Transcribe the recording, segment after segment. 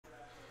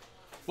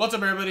What's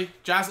up, everybody?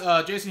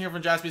 Jason here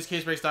from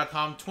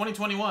JaspysCaseBreaks.com.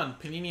 2021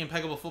 Panini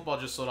Impeccable Football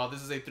just sold out.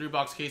 This is a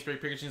 3-box case break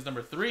Pikachu's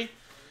number 3,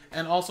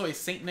 and also a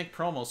Saint Nick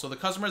promo. So the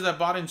customers that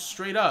bought in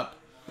straight up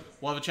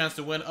will have a chance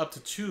to win up to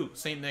 2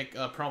 Saint Nick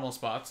promo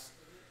spots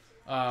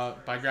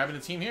by grabbing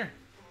the team here.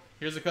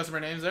 Here's the customer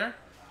names there.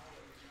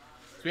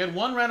 So we had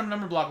one random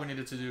number block we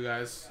needed to do,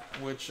 guys,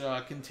 which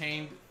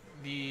contained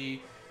the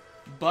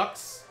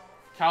Bucks,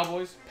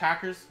 Cowboys,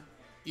 Packers,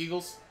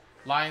 Eagles,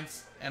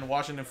 Lions, and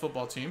Washington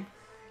football team.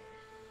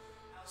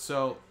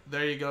 So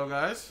there you go,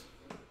 guys.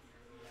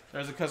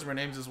 There's the customer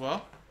names as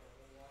well.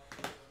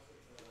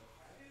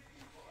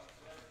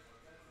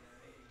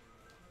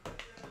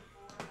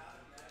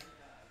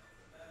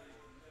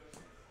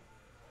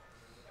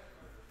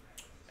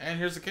 And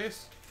here's the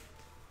case.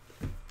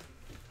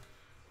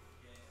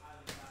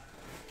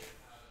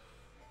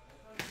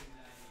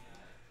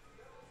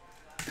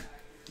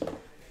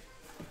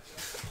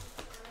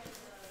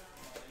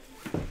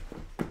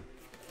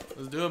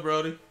 Let's do it,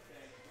 Brody.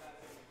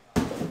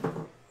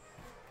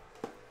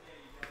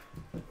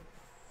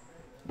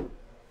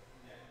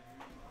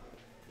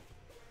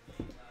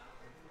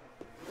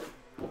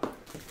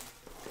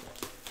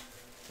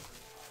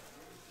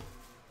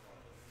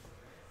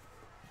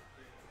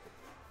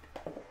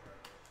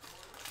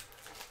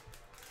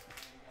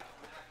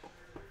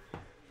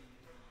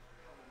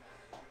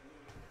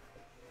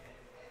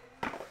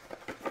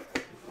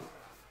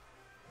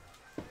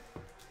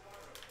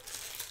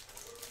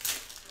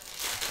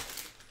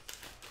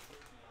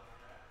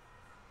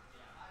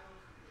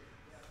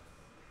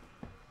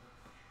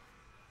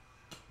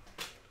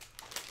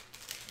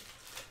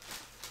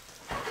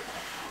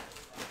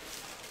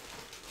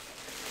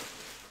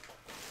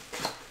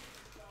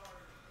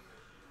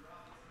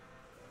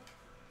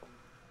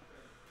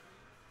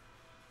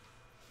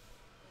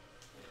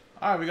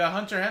 All right, we got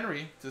Hunter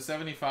Henry to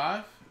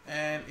 75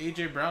 and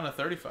AJ Brown to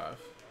 35.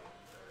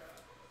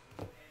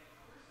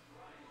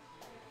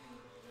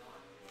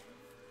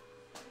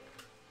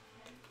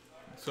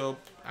 So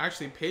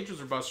actually,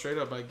 Patriots were bought straight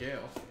up by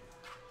Gale,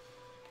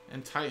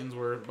 and Titans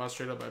were bought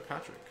straight up by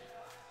Patrick.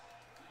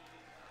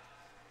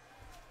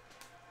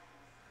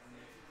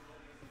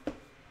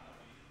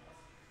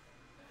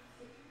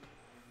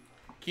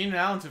 Keenan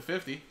Allen to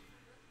 50.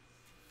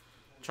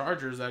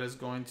 Chargers, that is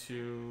going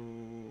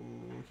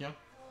to yeah.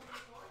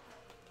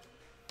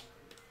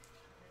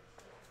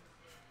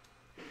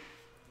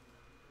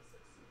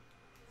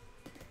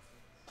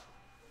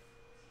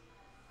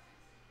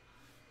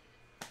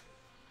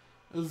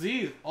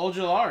 Azeez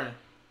Ojulari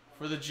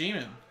for the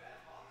G-Men.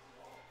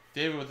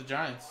 David with the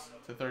Giants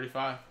to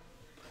 35.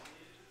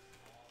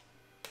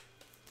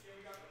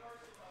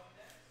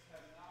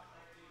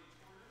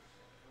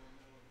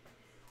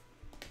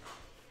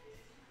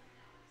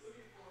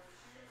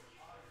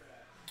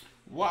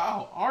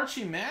 Wow,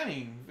 Archie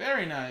Manning.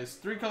 Very nice.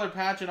 3-color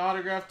patch and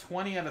autograph,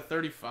 20 out of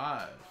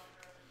 35.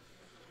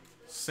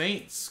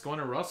 Saints going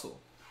to Russell.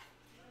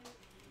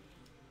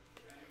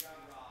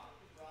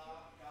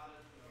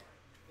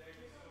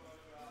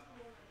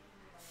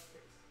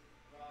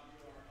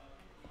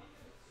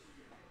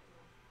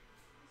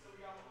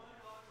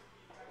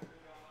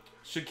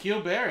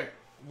 Shaquille Barrett,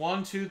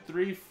 1, 2,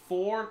 3,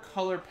 4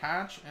 color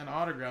patch and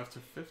autograph to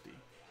 50.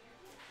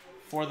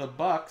 For the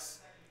Bucks,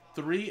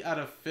 3 out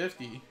of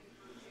 50.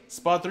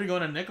 Spot 3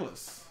 going to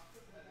Nicholas.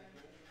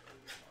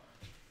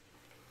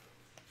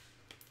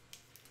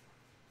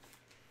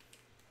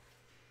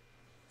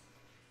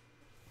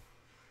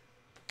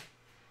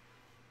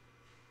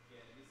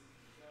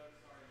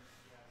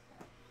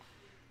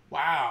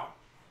 Wow.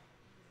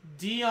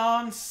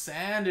 Deion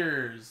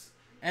Sanders,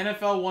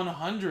 NFL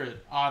 100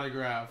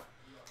 autograph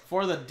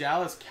for the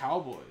Dallas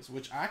Cowboys,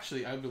 which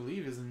actually I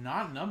believe is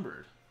not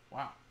numbered.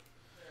 Wow.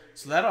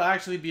 So that'll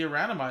actually be a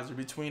randomizer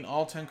between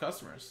all 10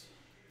 customers.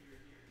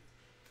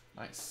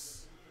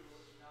 Nice.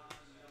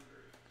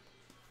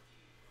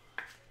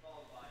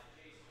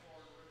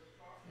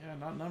 Yeah,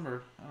 not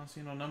numbered. I don't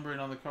see no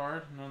numbering on the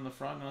card, none on the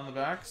front, none on the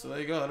back. So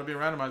there you go. That'll be a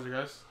randomizer,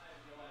 guys.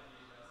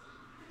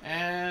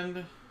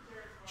 And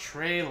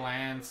Trey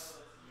Lance.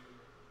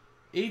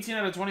 18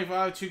 out of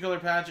 25, 2-color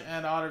patch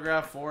and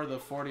autograph for the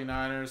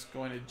 49ers,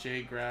 going to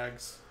Jay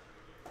Graggs.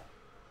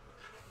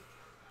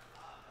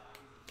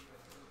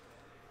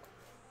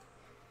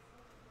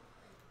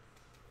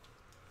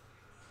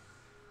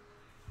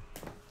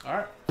 All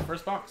right,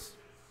 first box.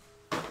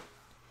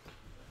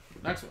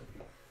 Next one.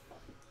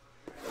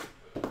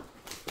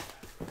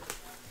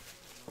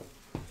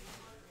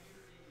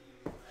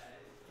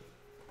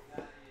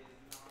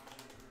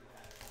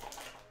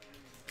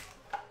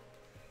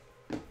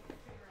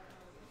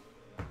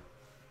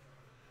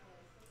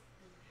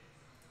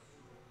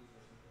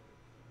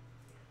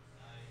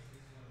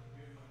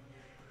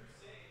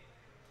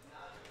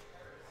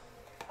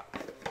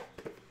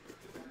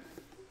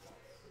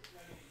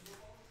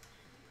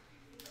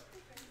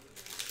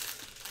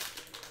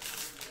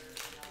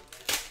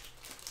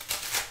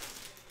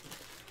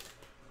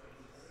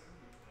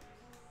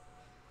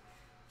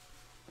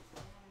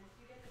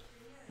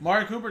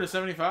 Amari Cooper to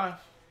 75.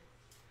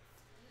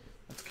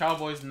 It's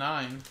Cowboys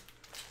 9.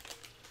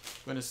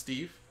 Going to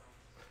Steve.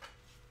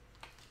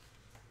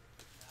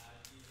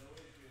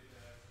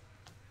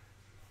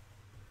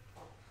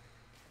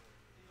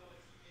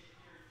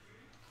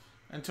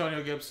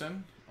 Antonio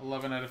Gibson,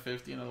 11 out of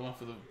 50. Another one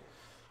for the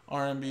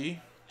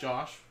R&B.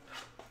 Josh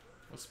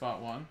with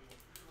spot 1.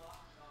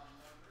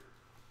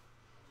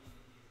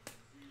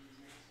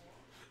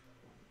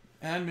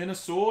 And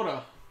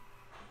Minnesota.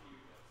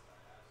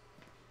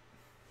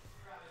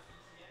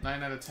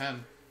 9 out of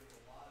 10.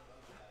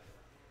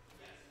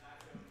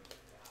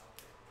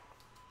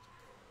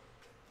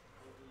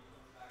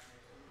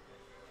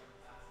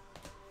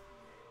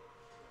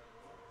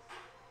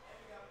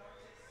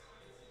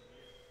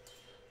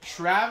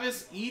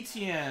 Travis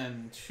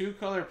Etienne,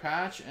 2-color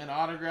patch and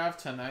autograph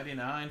to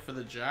 99 for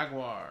the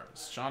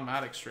Jaguars. Sean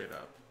Maddox straight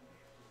up.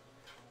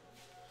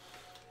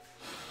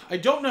 I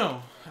don't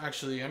know,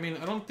 actually. I mean,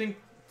 I think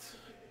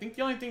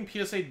the only thing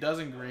PSA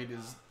doesn't grade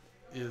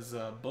is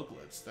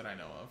booklets that I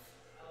know of,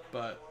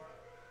 but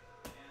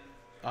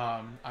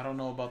I don't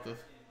know about the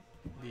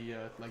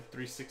like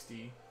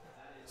 360,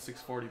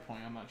 640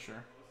 point. I'm not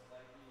sure.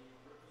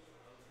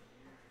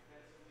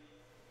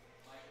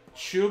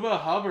 Chuba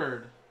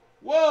Hubbard.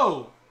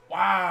 Whoa!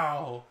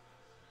 Wow!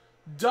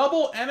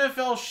 Double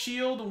NFL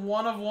Shield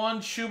 1 of 1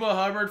 Chuba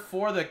Hubbard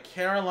for the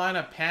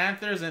Carolina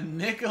Panthers and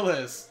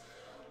Nicholas.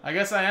 I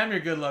guess I am your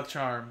good luck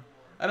charm.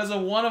 That is a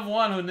 1 of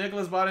 1 who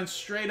Nicholas bought in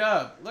straight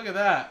up. Look at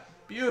that.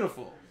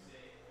 Beautiful.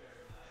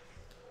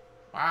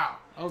 Wow.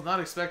 I was not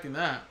expecting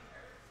that.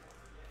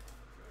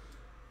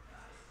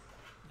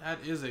 That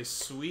is a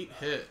sweet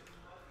hit.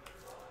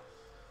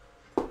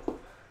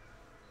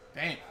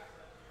 Dang.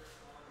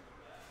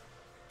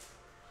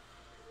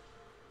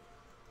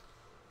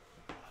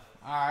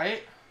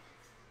 Alright.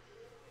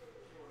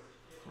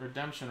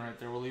 Redemption right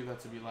there. We'll leave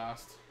that to be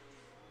last.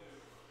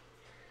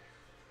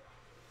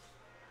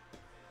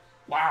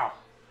 Wow.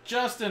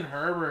 Justin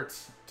Herbert.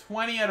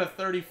 20 out of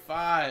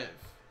 35.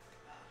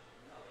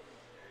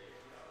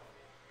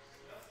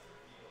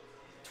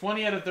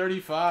 20 out of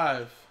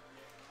 35.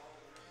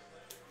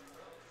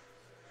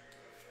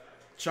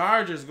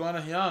 Chargers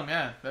going to Young.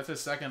 Man, that's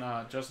his second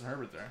Justin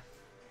Herbert there.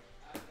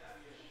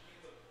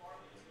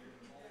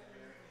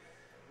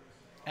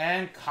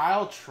 And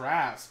Kyle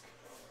Trask.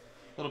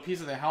 Little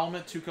piece of the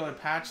helmet. 2-color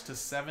patch to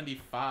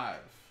 75.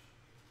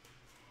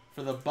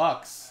 For the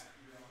Bucks.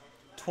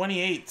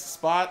 28.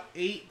 Spot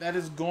 8. That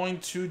is going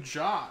to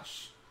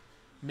Josh.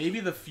 Maybe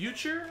the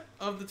future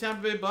of the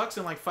Tampa Bay Bucks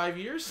in like 5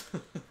 years?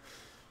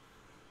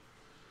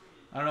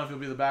 I don't know if he'll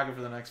be the backup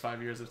for the next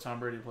 5 years if Tom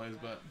Brady plays,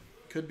 but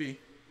could be.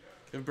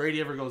 If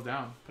Brady ever goes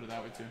down. Put it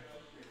that way too.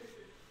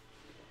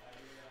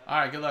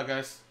 Alright, good luck,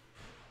 guys.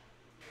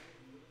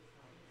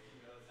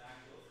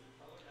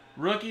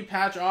 Rookie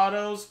patch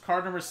autos,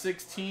 card number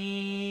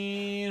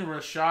 16,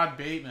 Rashad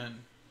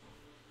Bateman.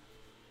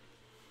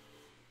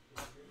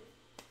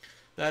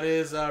 That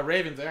is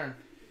Ravens, Aaron.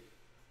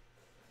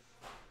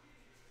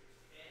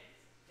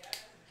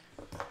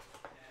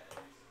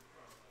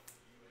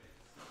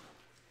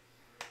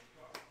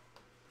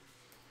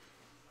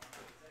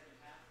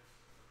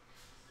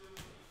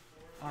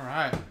 All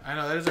right, I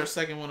know that is our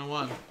second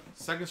 1-on-1.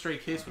 Second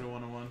straight case with a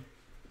 1-on-1.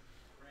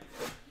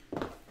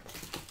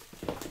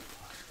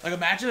 Like,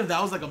 imagine if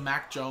that was like a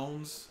Mac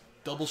Jones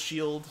double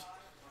shield,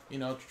 you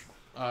know,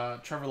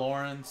 Trevor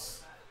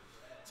Lawrence,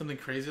 something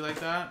crazy like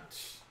that.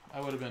 I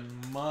would have been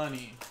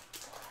money.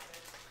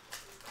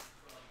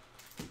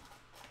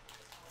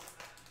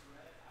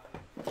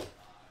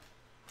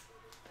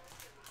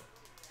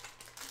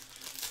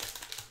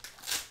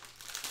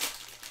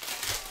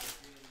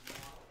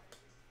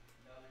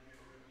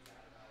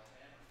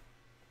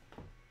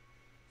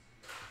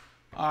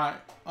 All right,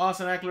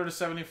 Austin Eckler to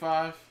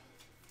 75.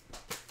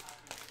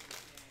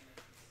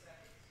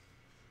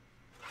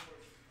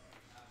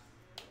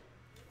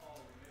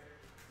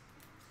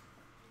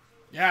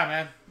 Yeah,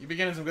 man. You've been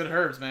getting some good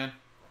herbs, man.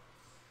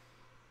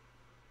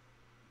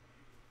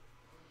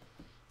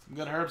 Some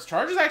good herbs.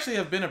 Chargers actually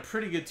have been a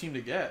pretty good team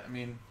to get. I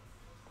mean,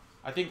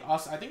 I think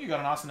you got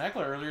an Austin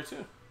Eckler earlier,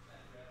 too.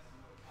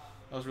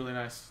 That was really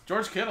nice.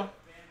 George Kittle.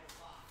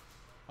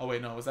 Oh,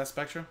 wait, no. Was that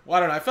Spectra? Well, I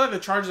don't know. I feel like the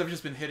Chargers have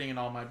just been hitting in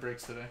all my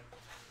breaks today.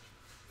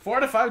 4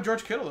 out of 5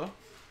 George Kittle, though.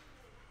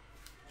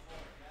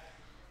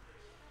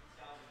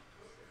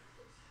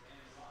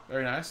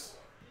 Very nice.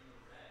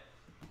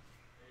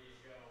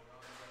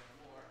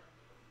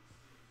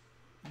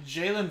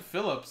 Jalen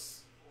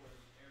Phillips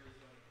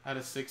at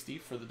a 60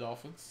 for the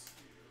Dolphins.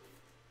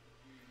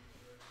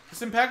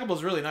 This Impeccable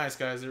is really nice,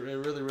 guys. It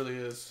really, really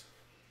is.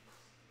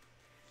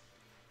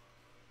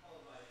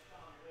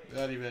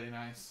 Very, very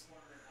nice.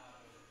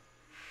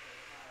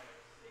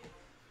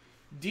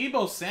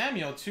 Deebo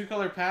Samuel,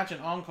 2-color patch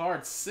and on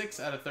card, 6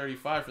 out of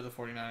 35 for the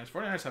 49ers.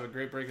 49ers have a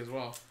great break as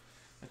well.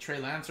 Trey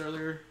Lance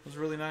earlier was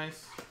really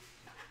nice.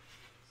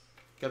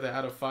 Got the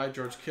out of 5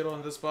 George Kittle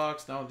in this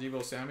box. Now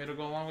Deebo Samuel to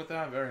go along with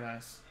that. Very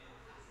nice.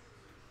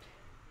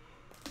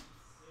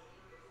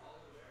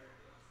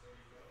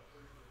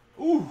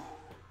 Ooh,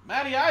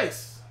 Matty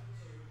Ice.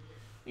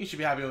 You should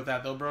be happy with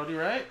that though, Brody,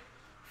 right?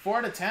 4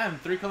 out of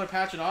 10. 3-color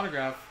patch and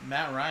autograph.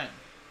 Matt Ryan.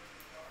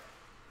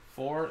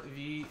 For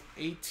the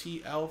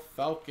ATL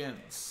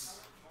Falcons.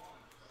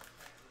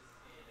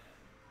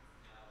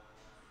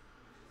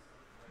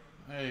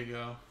 There you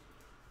go.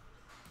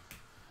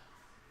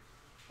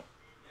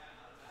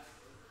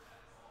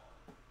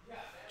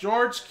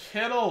 George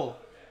Kittle.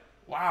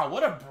 Wow,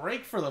 what a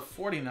break for the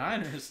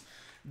 49ers.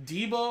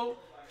 Debo,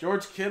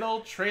 George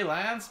Kittle, Trey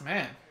Lance.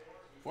 Man,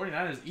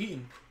 49ers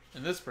eating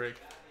in this break.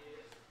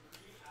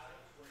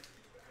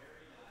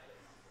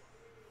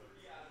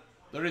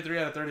 33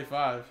 out of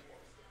 35.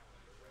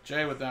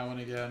 Jay with that one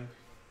again.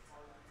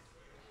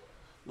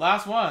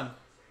 Last one.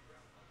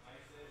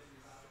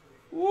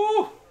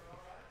 Woo!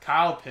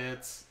 Kyle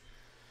Pitts.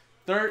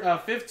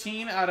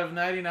 15 out of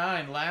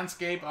 99.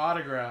 Landscape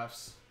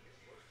autographs.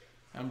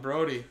 And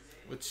Brody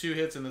with 2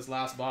 hits in this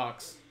last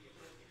box.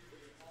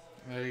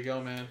 There you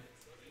go, man.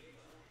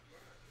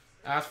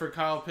 Ask for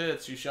Kyle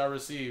Pitts, you shall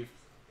receive.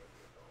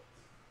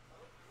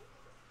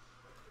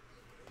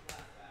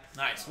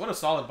 Nice. What a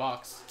solid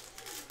box.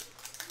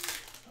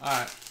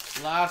 Alright.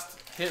 Last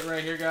hit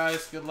right here,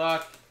 guys. Good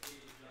luck.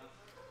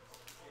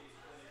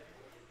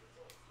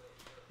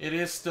 It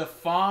is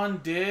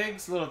Stephon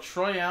Diggs. Little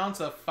Troy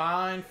ounce of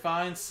fine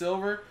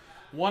silver.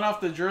 One off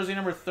the jersey,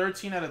 number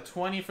 13 out of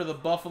 20 for the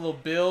Buffalo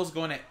Bills.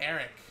 Going to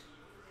Eric.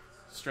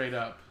 Straight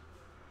up.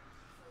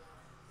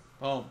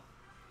 Boom.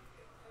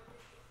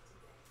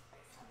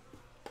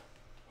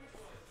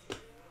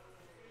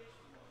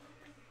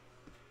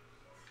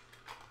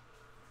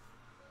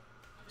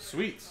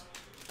 Sweet.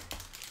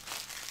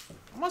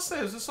 I must say,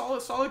 it was a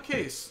solid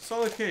case.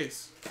 Solid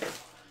case.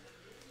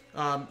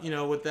 You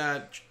know, with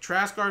that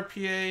Trask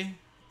RPA,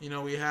 you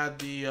know, we had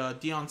the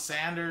Deion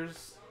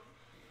Sanders,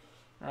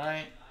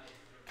 right?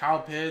 Kyle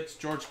Pitts,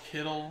 George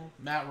Kittle,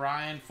 Matt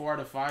Ryan, 4 out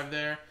of 5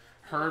 there.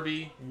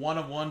 Herbie, 1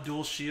 of 1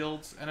 dual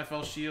shields,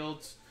 NFL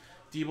shields.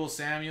 Debo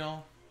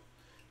Samuel,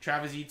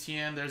 Travis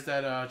Etienne. There's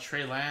that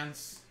Trey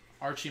Lance,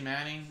 Archie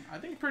Manning. I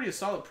think pretty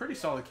solid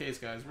case,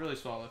 guys. Really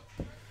solid.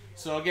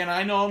 So again,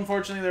 I know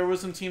unfortunately there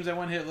was some teams that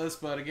went hitless,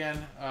 but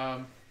again,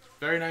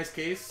 very nice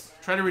case.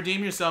 Try to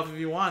redeem yourself if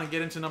you want and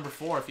get into number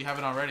 4 if you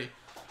haven't already.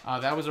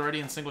 That was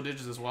already in single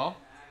digits as well.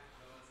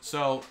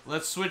 So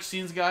let's switch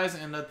scenes, guys,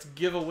 and let's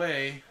give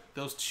away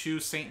those 2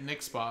 St.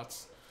 Nick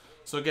spots.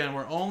 So again,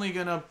 we're only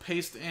gonna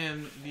paste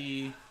in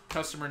the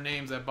customer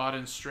names that bought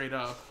in straight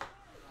up.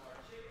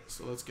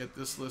 So let's get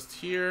this list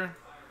here.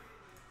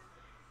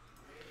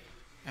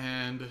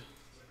 And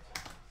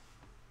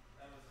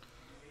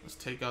let's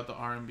take out the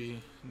R&B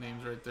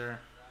names right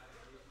there.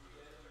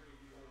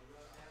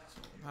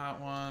 So that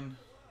one,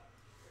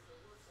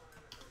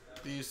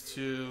 these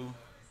 2,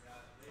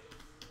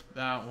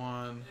 that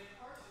one,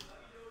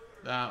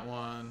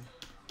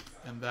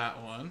 and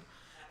that one.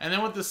 And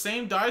then with the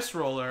same dice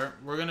roller,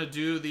 we're going to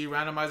do the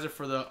randomizer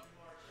for the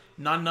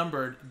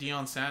non-numbered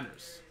Deion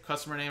Sanders.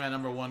 Customer name at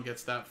number 1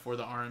 gets that for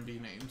the R&B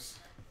names.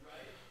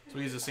 So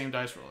we use the same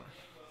dice roller.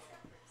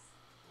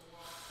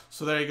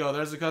 So there you go.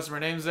 There's the customer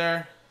names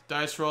there.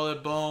 Dice roll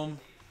it. Boom.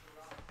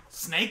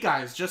 Snake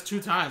Eyes just 2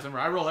 times. Remember,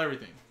 I roll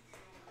everything.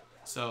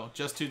 So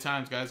just 2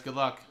 times, guys. Good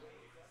luck.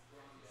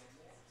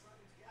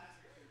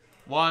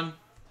 1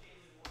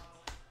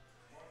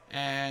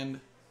 and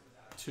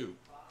 2.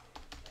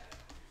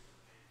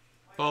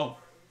 Boom.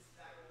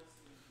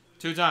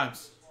 2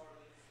 times.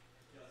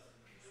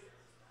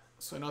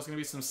 So I know it's going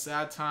to be some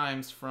sad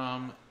times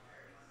from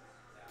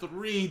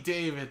 3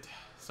 David.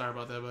 Sorry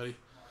about that, buddy.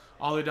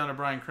 All the way down to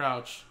Brian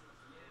Crouch.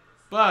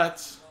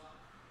 But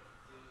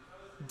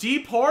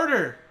D.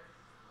 Porter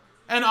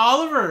and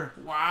Oliver.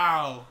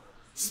 Wow.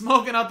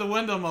 Smoking out the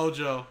window,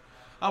 Mojo.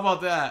 How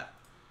about that?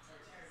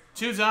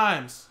 2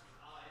 times.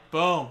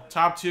 Boom.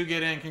 Top 2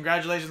 get in.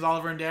 Congratulations,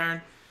 Oliver and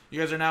Darren. You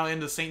guys are now in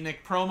the St.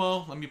 Nick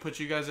promo. Let me put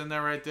you guys in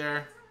there right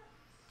there.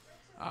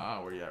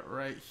 Where you at?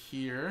 Right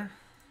here.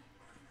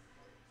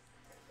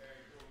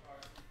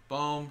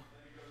 Boom.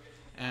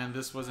 And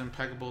this was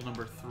Impeccable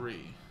number 3.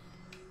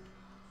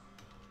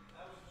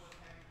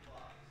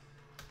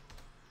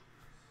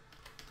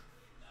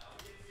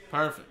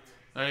 Perfect.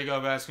 There you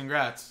go, guys.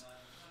 Congrats.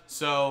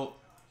 So,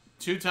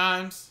 2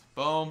 times.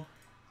 Boom.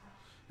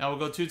 Now we'll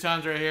go 2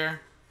 times right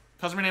here.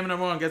 Customer name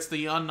number 1 gets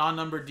the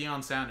non-numbered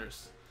Deion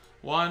Sanders.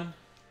 1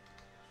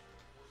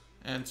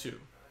 and 2.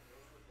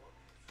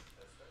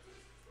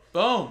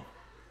 Boom.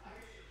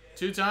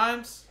 2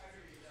 times.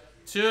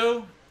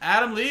 2.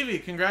 Adam Levy.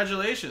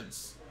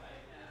 Congratulations.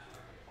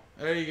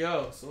 There you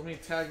go. So let me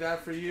tag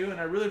that for you, and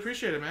I really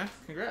appreciate it, man.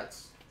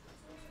 Congrats.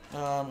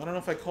 I don't know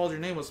if I called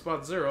your name with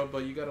spot 0,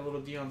 but you got a little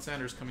Deion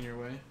Sanders coming your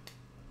way.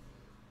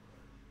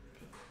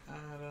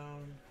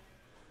 Adam.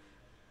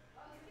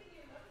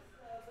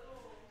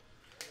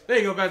 There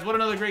you go, guys. What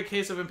another great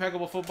case of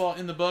Impeccable football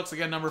in the books.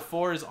 Again, number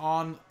 4 is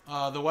on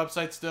the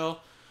website still.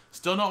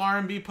 Still no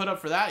R&B put up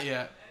for that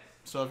yet.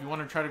 So if you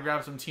want to try to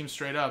grab some teams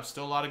straight up,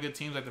 still a lot of good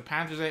teams like the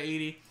Panthers at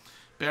 80,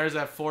 Bears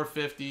at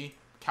 450,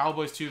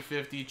 Cowboys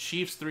 250,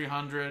 Chiefs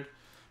 300,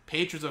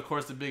 Patriots, of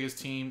course, the biggest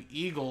team,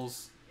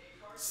 Eagles,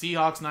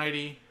 Seahawks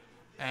 90,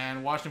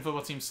 And Washington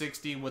football team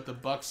 60 with the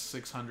Bucks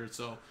 600.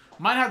 So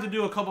might have to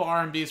do a couple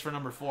R&Bs for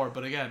number 4.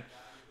 But again,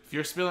 if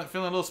you're feeling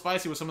a little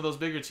spicy with some of those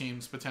bigger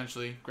teams,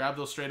 potentially, grab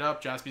those straight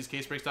up,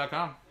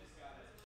 jaspyscasebreaks.com.